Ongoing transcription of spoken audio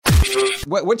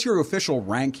What's your official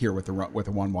rank here with the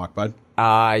One Walk, bud?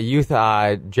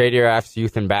 JDRF's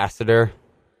youth ambassador.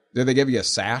 Did they give you a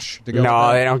sash to go?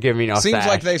 No, they don't give me no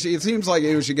sash. It seems like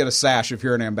you should get a sash if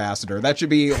you're an ambassador. That should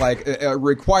be like a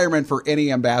requirement for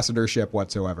any ambassadorship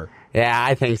whatsoever. Yeah,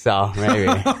 I think so. Maybe.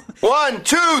 1,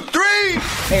 2, 3.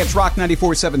 Hey, it's Rock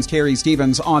 94.7's Carrie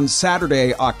Stevens. On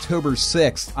Saturday, October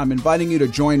 6th, I'm inviting you to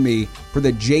join me for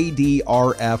the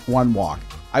JDRF One Walk.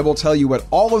 I will tell you what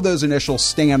all of those initials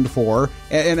stand for,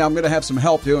 and I'm going to have some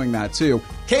help doing that, too.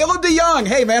 Caleb DeYoung,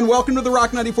 hey, man, welcome to the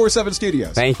Rock 94.7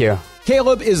 studios. Thank you.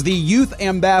 Caleb is the youth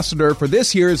ambassador for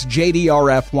this year's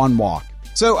JDRF One Walk.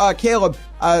 So, Caleb,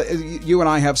 you and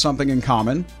I have something in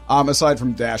common, aside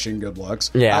from dashing good looks.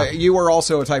 Yeah. You are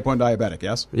also a type 1 diabetic,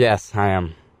 yes? Yes, I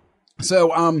am.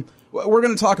 So, we're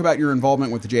going to talk about your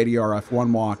involvement with the JDRF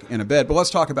One Walk in a bit, but let's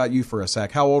talk about you for a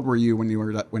sec. How old were you when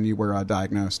you were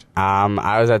diagnosed?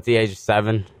 I was at the age of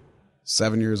 7.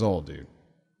 7 years old, dude.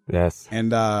 Yes.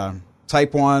 And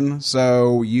type 1,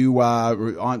 so you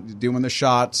were doing the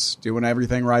shots, doing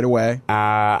everything right away?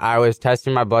 I was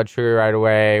testing my blood sugar right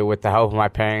away with the help of my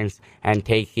parents and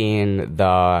taking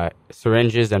the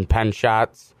syringes and pen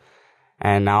shots,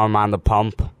 and now I'm on the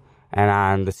pump and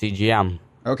on the CGM.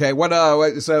 Okay,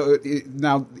 so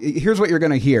now here's what you're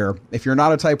going to hear if you're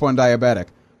not a type 1 diabetic.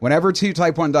 Whenever two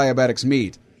type 1 diabetics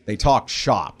meet, they talk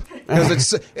shop.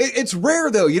 Because it's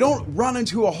rare, though. You don't run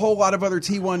into a whole lot of other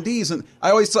T1Ds, and I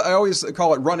always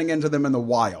call it running into them in the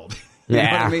wild. You know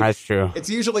what I mean? That's true. It's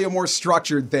usually a more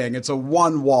structured thing. It's a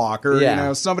one walk,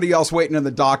 or somebody else waiting in the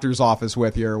doctor's office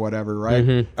with you, or whatever, right?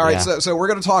 Mm-hmm. All right, so we're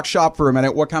going to talk shop for a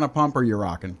minute. What kind of pump are you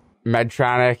rocking?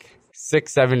 Medtronic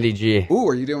 670G. Ooh,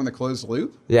 are you doing the closed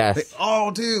loop? Yes. Oh,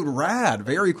 dude, rad.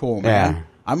 Very cool, man. Yeah.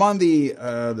 I'm on the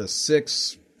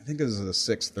 6, I think this is the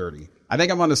 630. I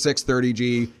think I'm on the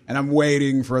 630G, and I'm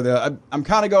waiting for I'm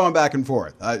kind of going back and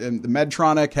forth. And the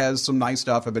Medtronic has some nice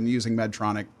stuff. I've been using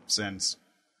Medtronic since,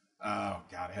 I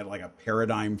had like a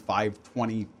Paradigm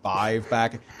 525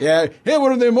 back. Yeah,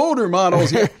 one of them older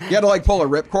models. You had to like pull a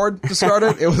ripcord to start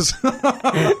it. It was,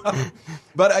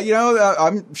 but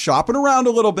I'm shopping around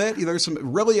a little bit. There's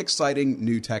some really exciting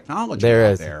new technology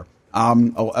out there.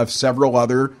 Of several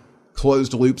other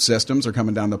closed loop systems are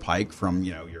coming down the pike from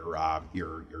your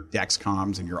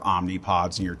Dexcoms and your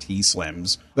Omnipods and your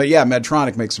T-Slims. But yeah,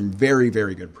 Medtronic makes some very,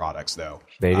 very good products, though.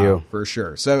 They do. For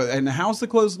sure. So, and how's the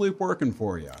closed loop working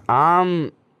for you?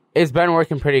 It's been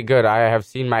working pretty good. I have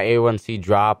seen my A1C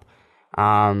drop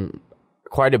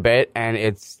quite a bit, and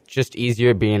it's just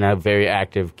easier being a very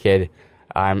active kid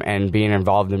and being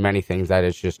involved in many things that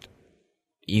it's just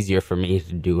easier for me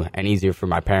to do and easier for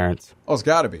my parents. Oh, it's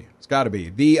got to be. It's got to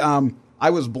be. I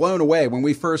was blown away when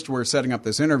we first were setting up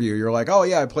this interview. You're like, oh,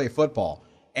 yeah, I play football.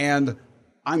 And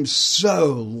I'm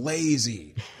so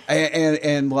lazy.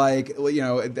 And like,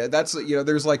 that's,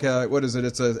 there's like what is it?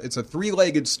 It's a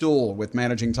 3-legged stool with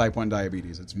managing type 1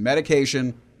 diabetes. It's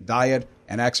medication, diet,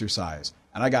 and exercise.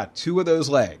 And I got 2 of those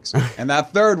legs. And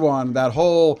that third one, that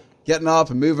whole getting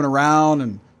up and moving around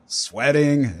and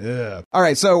sweating. Ugh. All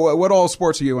right. So what all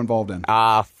sports are you involved in?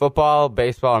 Football,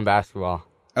 baseball, and basketball.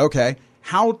 Okay.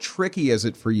 How tricky is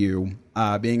it for you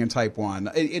being in type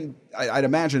 1? I'd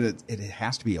imagine it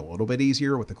has to be a little bit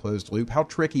easier with the closed loop. How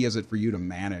tricky is it for you to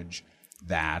manage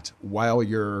that while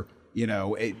you're,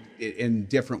 in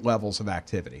different levels of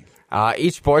activity?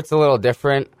 Each sport's a little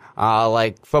different.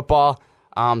 Like football,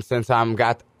 since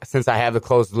I have the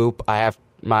closed loop, I have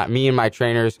me and my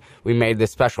trainers, we made this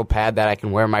special pad that I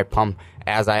can wear my pump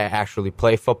as I actually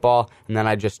play football, and then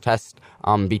I just test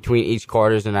between each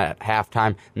quarters and at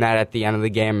halftime, and that at the end of the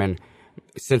game. And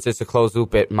since it's a closed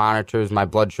loop, it monitors my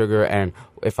blood sugar, and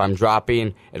if I'm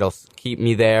dropping, it'll keep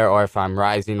me there, or if I'm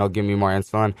rising, it'll give me more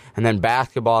insulin. And then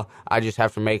basketball, I just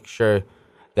have to make sure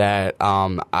that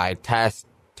I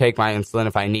take my insulin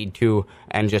if I need to,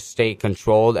 and just stay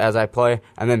controlled as I play.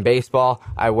 And then baseball,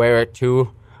 I wear it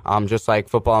too. Just like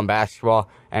football and basketball,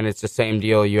 and it's the same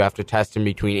deal. You have to test in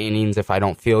between innings if I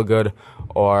don't feel good,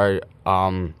 or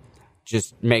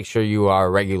just make sure you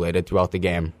are regulated throughout the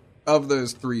game. Of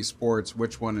those 3 sports,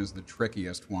 which one is the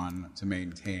trickiest one to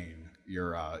maintain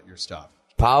your stuff?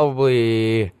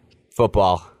 Probably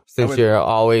football, since you're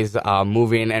always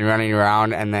moving and running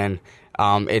around, and then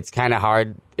it's kind of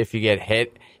hard if you get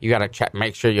hit. You got to check,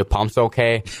 make sure your pump's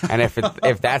okay. And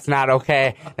if that's not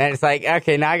okay, then it's like,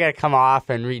 okay, now I got to come off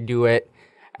and redo it.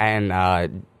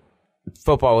 And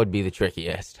football would be the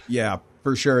trickiest. Yeah,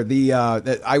 for sure.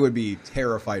 I would be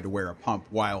terrified to wear a pump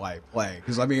while I play.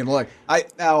 Because, I mean, look,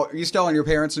 now, are you still on your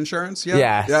parents' insurance? Yeah.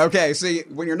 Yes. Yeah. Okay, see,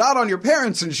 when you're not on your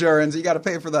parents' insurance, you got to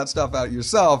pay for that stuff out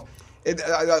yourself.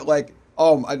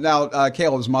 Now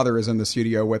Caleb's mother is in the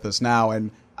studio with us now,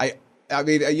 and I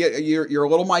mean, you're a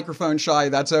little microphone shy.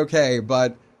 That's okay,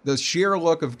 but the sheer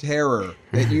look of terror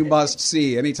that you must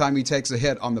see anytime he takes a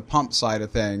hit on the pump side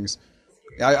of things.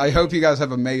 I hope you guys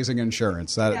have amazing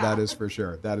insurance. That is for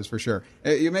sure. That is for sure.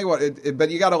 You may want, but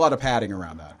you got a lot of padding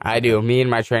around that. I do. Me and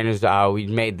my trainers, we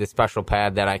made this special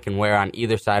pad that I can wear on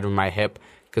either side of my hip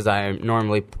because I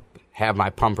normally have my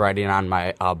pump riding on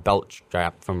my belt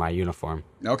strap from my uniform.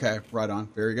 Okay, right on.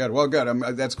 Very good. Well, good.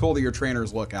 That's cool that your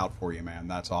trainers look out for you, man.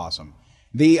 That's awesome.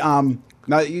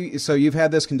 So you've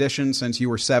had this condition since you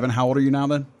were 7. How old are you now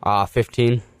then?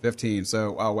 15. 15.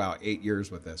 So, oh wow, 8 years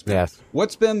with this. Man. Yes.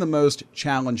 What's been the most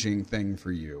challenging thing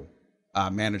for you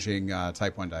managing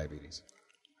type 1 diabetes?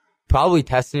 Probably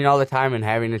testing all the time and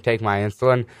having to take my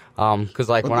insulin. Because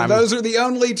those are the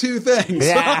only two things.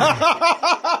 Yeah.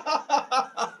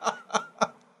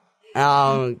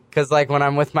 Because when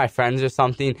I'm with my friends or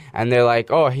something and they're like,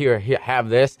 oh, here, have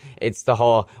this. It's the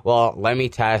whole, well, let me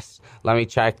test, let me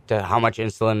check how much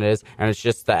insulin it is. And it's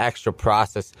just the extra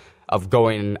process of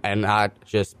going and not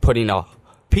just putting a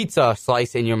pizza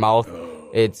slice in your mouth.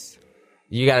 It's,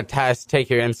 you got to test, take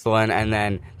your insulin,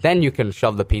 and then you can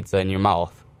shove the pizza in your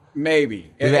mouth.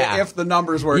 Maybe. Yeah. If the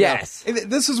numbers work yes. out.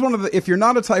 This is one of the, if you're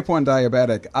not a type 1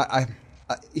 diabetic,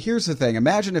 here's the thing.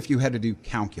 Imagine if you had to do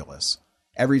calculus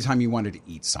every time you wanted to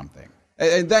eat something.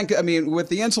 And then, I mean, with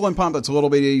the insulin pump, it's a little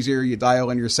bit easier. You dial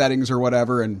in your settings or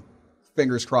whatever, and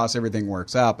fingers crossed everything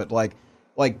works out. But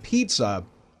like pizza,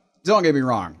 don't get me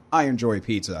wrong, I enjoy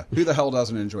pizza. Who the hell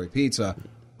doesn't enjoy pizza?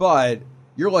 But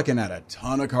you're looking at a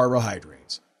ton of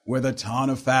carbohydrates with a ton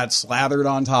of fat slathered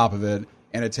on top of it,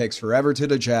 and it takes forever to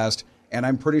digest. And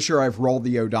I'm pretty sure I've rolled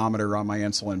the odometer on my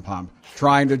insulin pump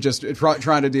trying to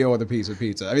deal with a piece of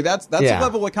pizza. I mean, that's a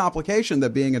level of complication that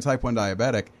being a type 1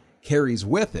 diabetic carries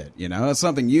with it. You know, it's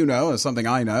something you know, it's something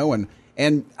I know.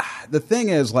 And the thing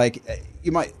is, like,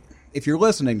 you might, if you're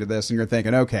listening to this and you're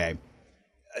thinking, okay,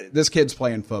 this kid's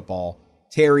playing football.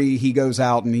 Terry, he goes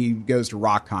out and he goes to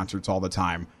rock concerts all the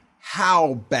time.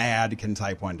 How bad can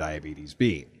type 1 diabetes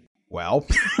be? Well,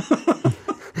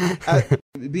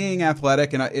 being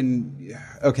athletic and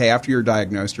okay, after you're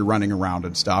diagnosed, you're running around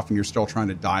and stuff, and you're still trying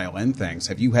to dial in things.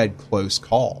 Have you had close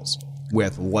calls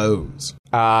with lows?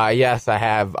 Yes, I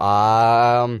have.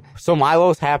 So my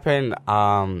lows happen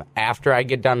after I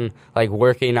get done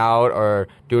working out or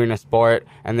doing a sport,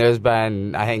 and there's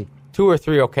been, I think, 2 or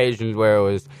 3 occasions where it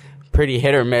was pretty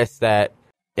hit or miss that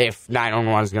if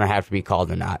 911 is going to have to be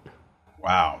called or not.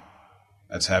 Wow,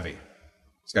 that's heavy.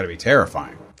 It's got to be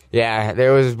terrifying. Yeah,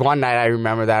 there was one night I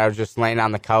remember that I was just laying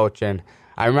on the couch, and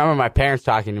I remember my parents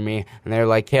talking to me, and they were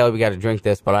like, Caleb, we got to drink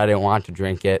this, but I didn't want to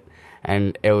drink it.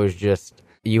 And it was just,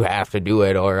 you have to do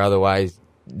it, or otherwise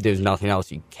there's nothing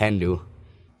else you can do.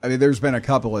 I mean, there's been a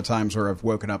couple of times where I've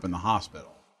woken up in the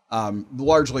hospital,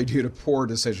 largely due to poor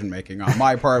decision-making on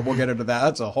my part. We'll get into that.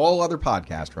 That's a whole other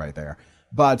podcast right there.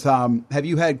 But have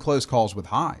you had close calls with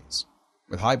highs,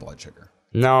 with high blood sugar?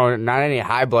 No, not any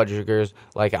high blood sugars.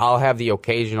 I'll have the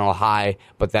occasional high,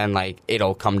 but then,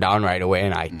 it'll come down right away,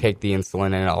 and I take the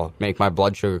insulin, and it'll make my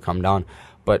blood sugar come down.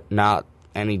 But not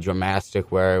any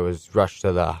dramatic where it was rushed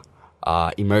to the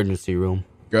emergency room.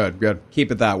 Good.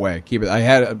 Keep it that way. Keep it. I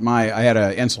had an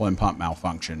insulin pump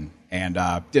malfunction, and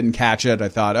didn't catch it. I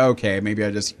thought, okay, maybe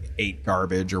I just ate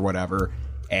garbage or whatever,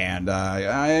 and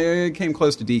I came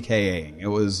close to DKAing. It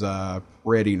was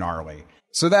pretty gnarly.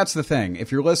 So that's the thing. If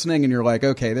you're listening and you're like,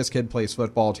 okay, this kid plays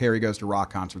football, Terry goes to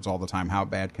rock concerts all the time, how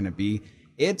bad can it be?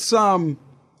 It's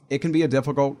it can be a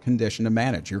difficult condition to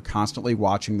manage. You're constantly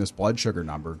watching this blood sugar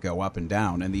number go up and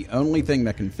down, and the only thing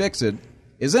that can fix it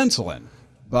is insulin.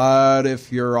 But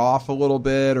if you're off a little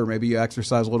bit, or maybe you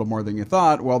exercise a little more than you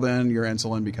thought, well, then your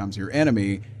insulin becomes your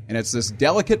enemy, and it's this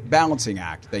delicate balancing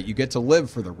act that you get to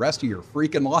live for the rest of your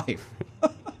freaking life.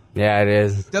 Yeah, it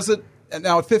is. Does it?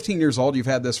 Now, at 15 years old, you've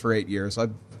had this for 8 years.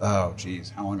 Oh, geez.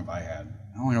 How long have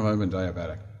I been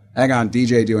diabetic? Hang on,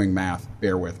 DJ doing math.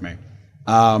 Bear with me.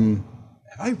 Have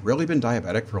I really been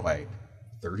diabetic for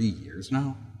 30 years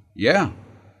now? Yeah.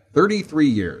 33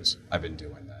 years I've been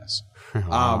doing this.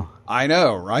 Wow. I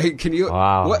know, right? Can you?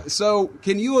 Wow. Does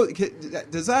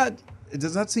that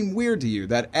seem weird to you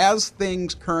that as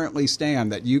things currently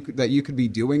stand that you could be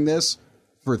doing this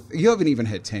for? You haven't even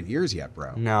hit 10 years yet,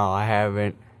 bro. No, I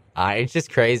haven't. It's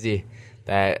just crazy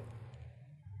that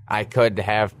I could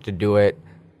have to do it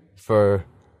for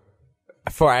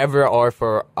forever or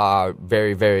for a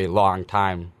very, very long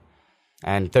time.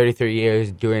 And 33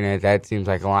 years doing it, that seems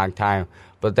like a long time.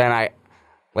 But then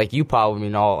like you probably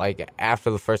know, like after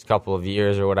the first couple of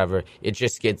years or whatever, it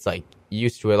just gets like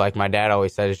used to it. Like my dad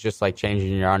always said, it's just like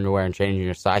changing your underwear and changing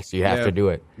your socks. So you have to do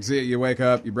it. See, you wake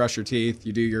up, you brush your teeth,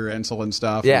 you do your insulin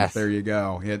stuff. Yes. And there you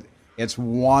go. It's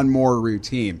one more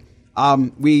routine.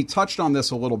 We touched on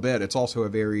this a little bit. It's also a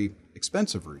very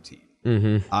expensive routine.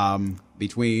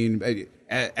 Between,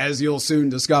 as you'll soon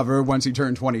discover once you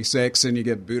turn 26 and you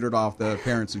get booted off the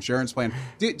parents' insurance plan.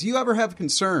 Do you ever have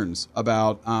concerns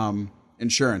about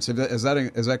insurance? Has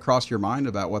that crossed your mind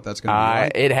about what that's going to be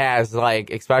like? It has,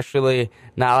 like, especially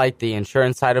not like the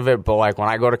insurance side of it, but like when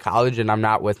I go to college and I'm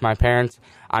not with my parents,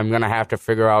 I'm going to have to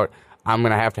figure out, I'm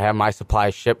going to have my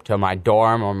supplies shipped to my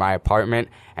dorm or my apartment,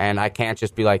 and I can't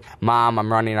just be like, Mom,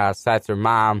 I'm running out of sets, or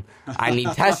Mom, I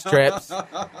need test strips.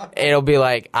 It'll be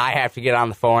like, I have to get on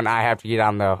the phone, I have to get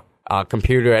on the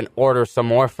computer and order some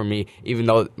more for me, even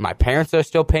though my parents are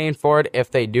still paying for it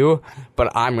if they do,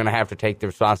 but I'm going to have to take the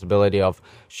responsibility of,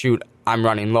 shoot, I'm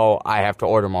running low, I have to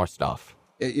order more stuff.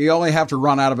 You only have to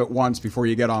run out of it once before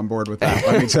you get on board with that.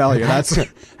 Let me tell you,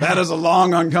 that is a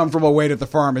long, uncomfortable wait at the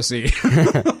pharmacy.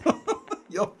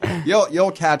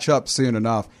 You'll catch up soon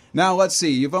enough. Now let's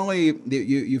see.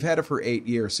 You've had it for 8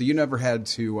 years, so you never had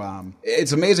to.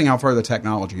 It's amazing how far the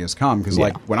technology has come. Because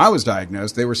like when I was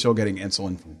diagnosed, they were still getting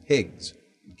insulin from pigs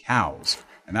and cows,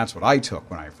 and that's what I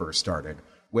took when I first started.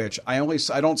 Which I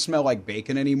don't smell like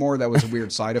bacon anymore. That was a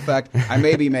weird side effect. I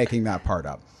may be making that part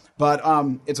up, but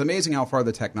it's amazing how far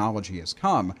the technology has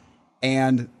come.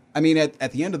 And I mean,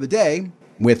 at the end of the day,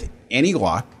 with any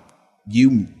luck,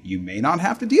 you may not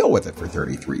have to deal with it for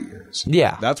 33 years.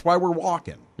 Yeah. That's why we're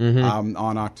walking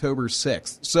on October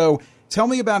 6th. So tell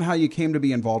me about how you came to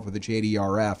be involved with the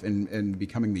JDRF and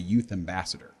becoming the youth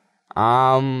ambassador.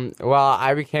 Well,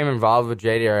 I became involved with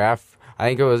JDRF. I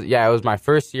think it was my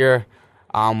first year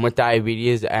with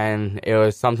diabetes, and it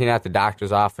was something at the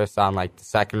doctor's office on like the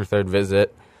second or third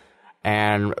visit.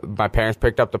 And my parents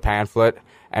picked up the pamphlet,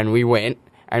 and we went,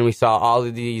 and we saw all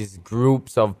of these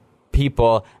groups of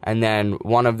people, and then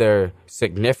one of their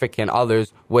significant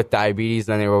others with diabetes,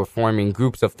 and they were forming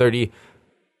groups of 20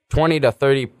 to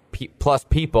 30 plus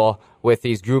people with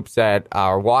these groups that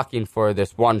are walking for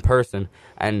this one person,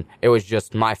 and it was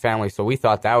just my family, so we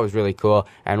thought that was really cool,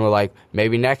 and we're like,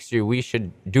 maybe next year we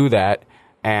should do that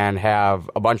and have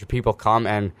a bunch of people come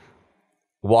and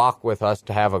walk with us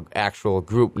to have an actual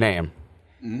group name.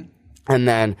 And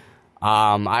then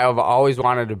I have always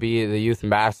wanted to be the youth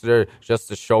ambassador just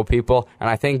to show people. And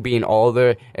I think being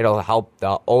older, it'll help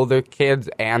the older kids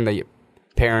and the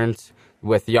parents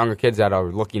with younger kids that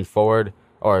are looking forward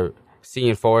or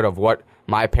seeing forward of what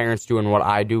my parents do and what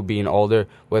I do being older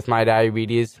with my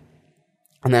diabetes.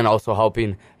 And then also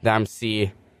helping them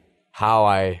see how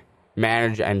I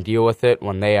manage and deal with it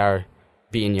when they are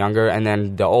being younger. And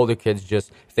then the older kids,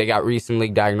 just if they got recently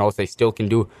diagnosed, they still can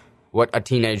do what a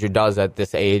teenager does at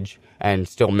this age and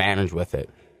still manage with it.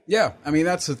 Yeah, I mean,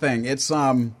 that's the thing. It's,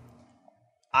 I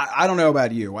don't know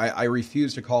about you. I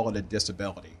refuse to call it a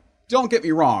disability. Don't get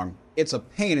me wrong. It's a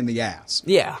pain in the ass.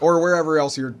 Yeah. Or wherever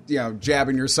else you're,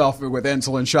 jabbing yourself with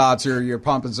insulin shots or your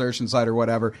pump insertion site or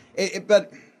whatever.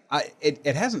 But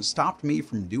it hasn't stopped me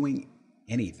from doing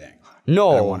anything that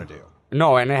I want to do.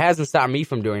 No, and it hasn't stopped me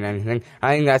from doing anything.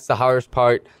 I think that's the hardest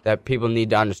part that people need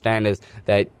to understand is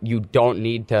that you don't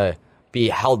need to be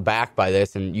held back by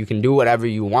this, and you can do whatever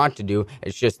you want to do.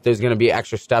 It's just there's going to be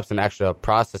extra steps and extra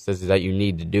processes that you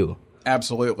need to do.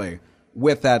 Absolutely.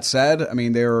 With that said, I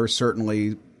mean, there are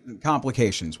certainly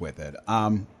complications with it.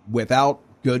 Without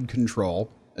good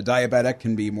control, a diabetic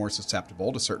can be more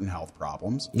susceptible to certain health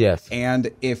problems. Yes.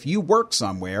 And if you work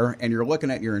somewhere and you're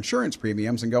looking at your insurance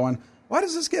premiums and going, why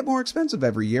does this get more expensive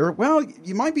every year? Well,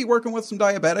 you might be working with some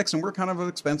diabetics, and we're kind of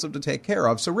expensive to take care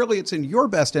of. So really, it's in your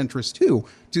best interest, too,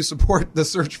 to support the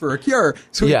search for a cure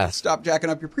so you can stop jacking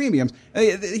up your premiums.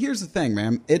 Here's the thing,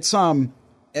 man. It's,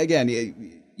 again,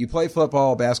 you play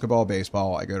football, basketball,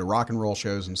 baseball. I go to rock and roll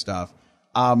shows and stuff.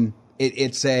 It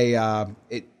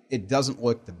doesn't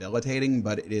look debilitating,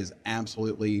 but it is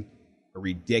absolutely a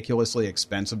ridiculously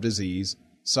expensive disease.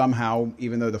 Somehow,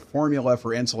 even though the formula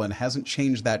for insulin hasn't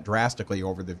changed that drastically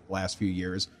over the last few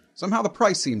years, somehow the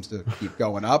price seems to keep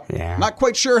going up. Yeah. Not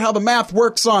quite sure how the math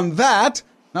works on that.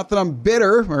 Not that I'm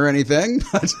bitter or anything,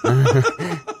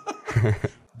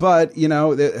 but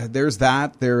there's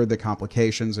that. There are the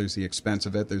complications. There's the expense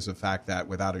of it. There's the fact that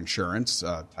without insurance,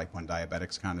 type 1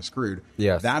 diabetics kind of screwed.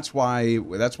 Yes. That's why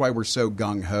we're so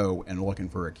gung-ho and looking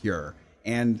for a cure.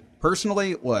 And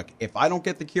personally, look, if I don't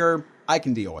get the cure, I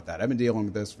can deal with that. I've been dealing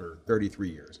with this for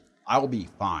 33 years. I'll be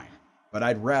fine. But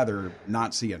I'd rather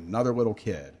not see another little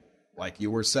kid like you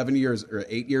were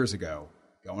 8 years ago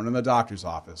going to the doctor's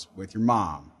office with your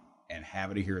mom and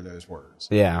having to hear those words.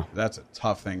 Yeah. That's a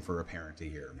tough thing for a parent to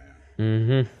hear, man.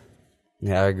 Mm-hmm.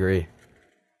 Yeah, I agree.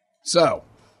 So,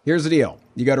 here's the deal.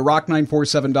 You go to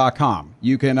rock947.com.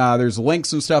 You can, there's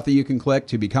links and stuff that you can click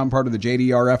to become part of the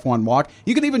JDR F1 walk.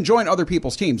 You can even join other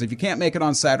people's teams. If you can't make it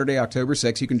on Saturday, October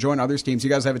 6th, you can join others' teams. You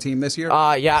guys have a team this year?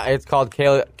 Yeah, it's called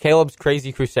Caleb's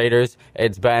Crazy Crusaders.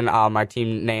 It's been my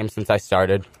team name since I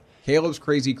started. Caleb's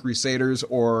Crazy Crusaders,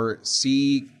 or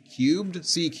C Cubed?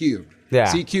 C Cubed. Yeah.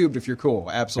 C Cubed if you're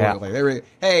cool. Absolutely. Yeah.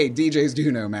 Hey, DJs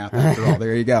do know math after all.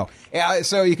 There you go. Yeah,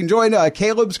 so you can join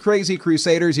Caleb's Crazy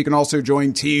Crusaders. You can also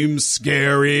join Team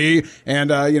Scary and,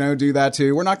 do that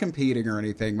too. We're not competing or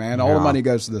anything, man. All the money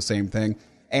goes to the same thing.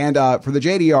 And for the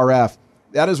JDRF,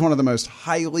 that is one of the most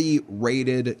highly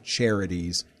rated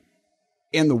charities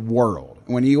in the world.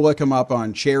 When you look them up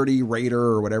on Charity Rater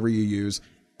or whatever you use,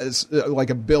 it's like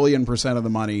 1 billion% of the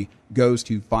money goes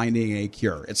to finding a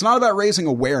cure. It's not about raising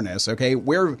awareness, okay?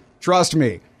 Trust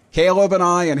me, Caleb and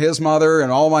I and his mother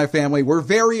and all my family, we're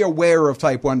very aware of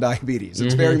type 1 diabetes.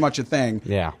 It's very much a thing.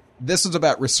 Yeah. This is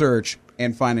about research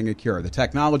and finding a cure. The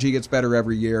technology gets better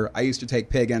every year. I used to take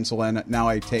pig insulin. Now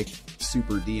I take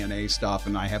super DNA stuff,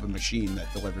 and I have a machine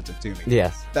that delivers it to me.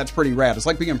 Yes. That's pretty rad. It's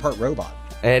like being part robot.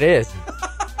 It is.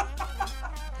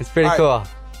 It's pretty cool.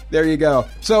 There you go.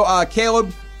 So,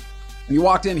 Caleb, you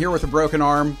walked in here with a broken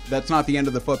arm. That's not the end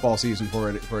of the football season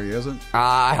for you, is it?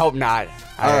 I hope not.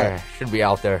 I right. should be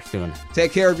out there soon.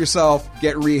 Take care of yourself.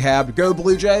 Get rehabbed. Go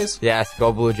Blue Jays. Yes,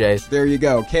 go Blue Jays. There you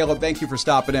go. Caleb, thank you for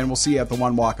stopping in. We'll see you at the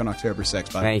One Walk on October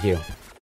 6th. Bye. Thank you.